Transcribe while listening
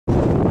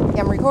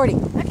Yeah, I'm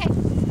recording. Okay.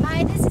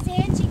 Hi, this is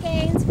Angie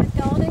Gaines with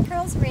Golden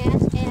Curls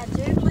Ranch and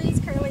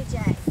Jubilee's Curly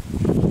J.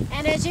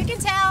 And as you can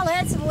tell,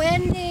 it's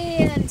windy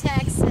in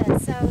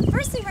Texas. So the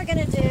first thing we're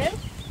going to do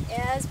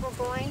is we're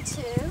going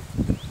to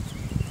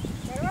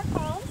go to our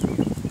comb.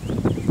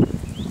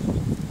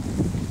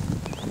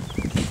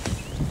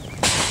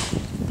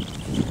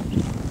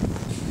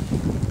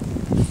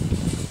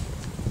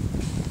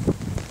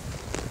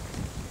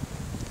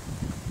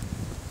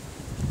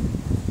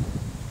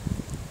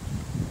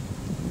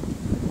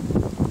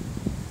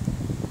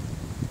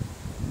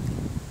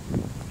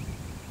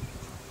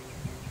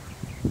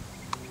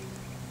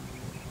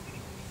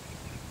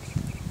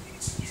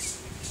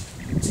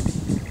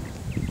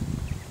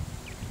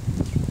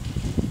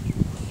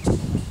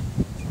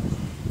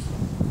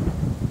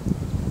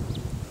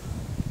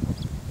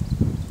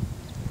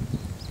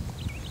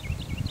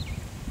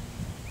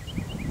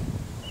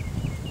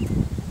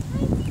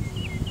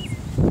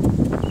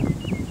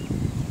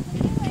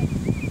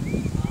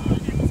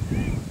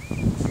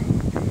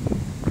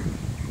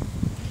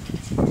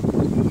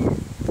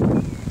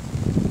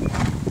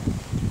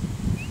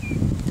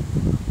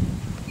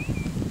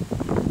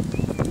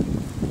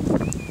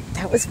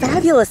 That was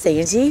fabulous,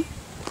 Angie.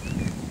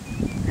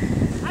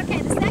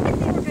 Okay, the second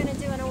thing we're going to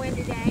do on a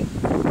windy day,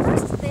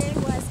 first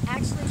thing was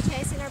actually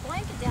chasing our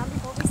blanket down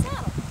before we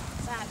saddle.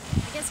 But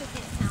I guess we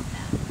can't count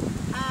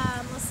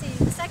that. Let's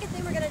see, the second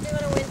thing we're going to do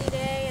on a windy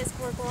day is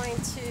we're going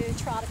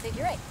to trot a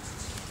figure eight.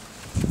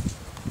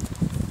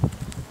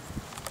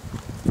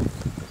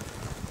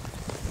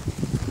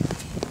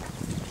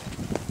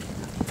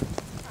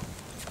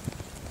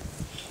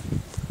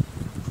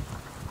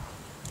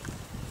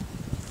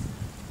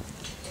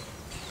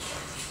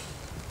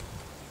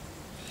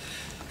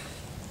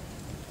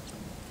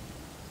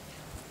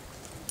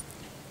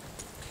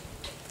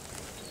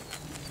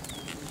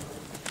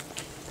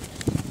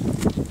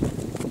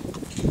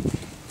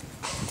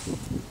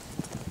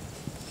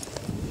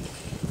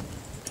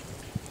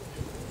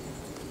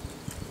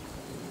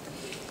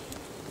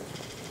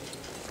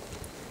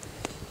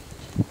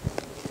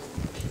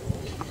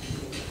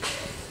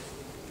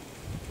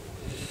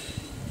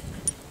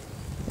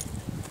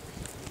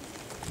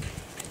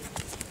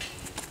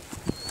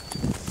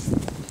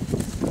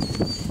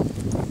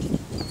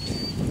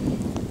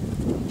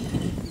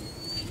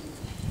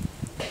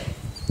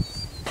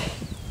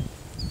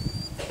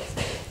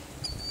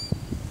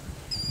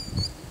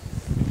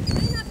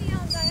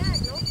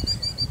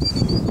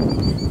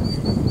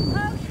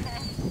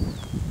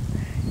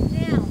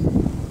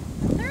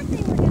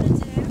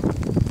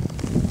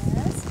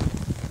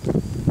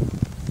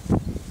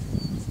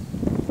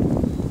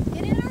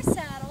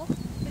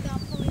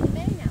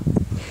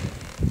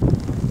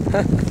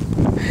 That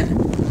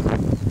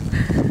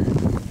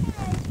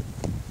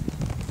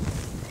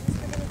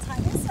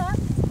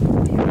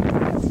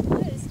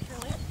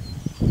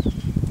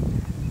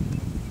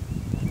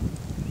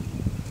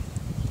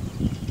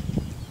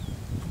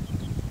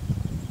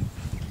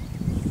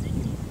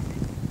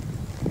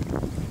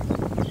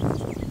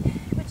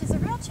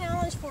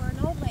for an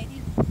old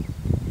lady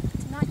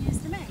to not use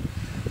the mane.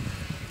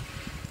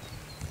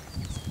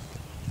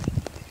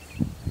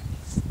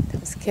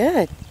 was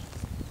good.